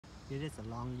It is a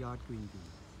long yard green bean.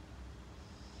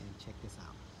 And check this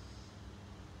out.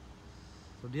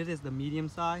 So this is the medium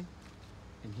size,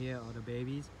 and here are the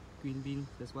babies green beans.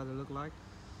 That's what they look like.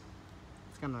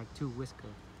 It's kind of like two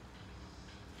whiskers.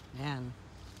 And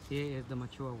here is the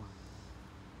mature one.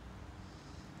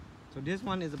 So this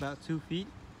one is about 2 feet,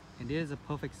 and this is a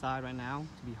perfect size right now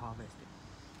to be harvested.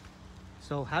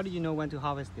 So how do you know when to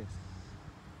harvest this?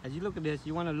 As you look at this,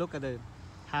 you want to look at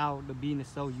how the bean is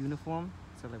so uniform,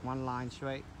 so like one line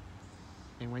straight.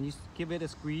 And when you give it a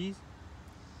squeeze,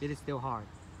 it is still hard.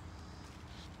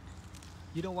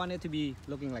 You don't want it to be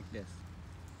looking like this,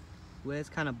 where it's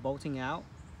kind of bolting out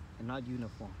and not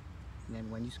uniform. And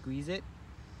then when you squeeze it,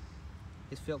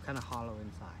 it feels kind of hollow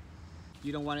inside.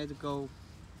 You don't want it to go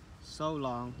so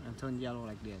long and turn yellow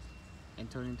like this and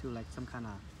turn into like some kind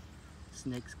of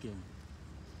snake skin.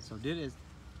 So this is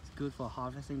good for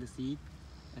harvesting the seed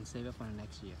and save it for the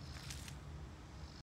next year.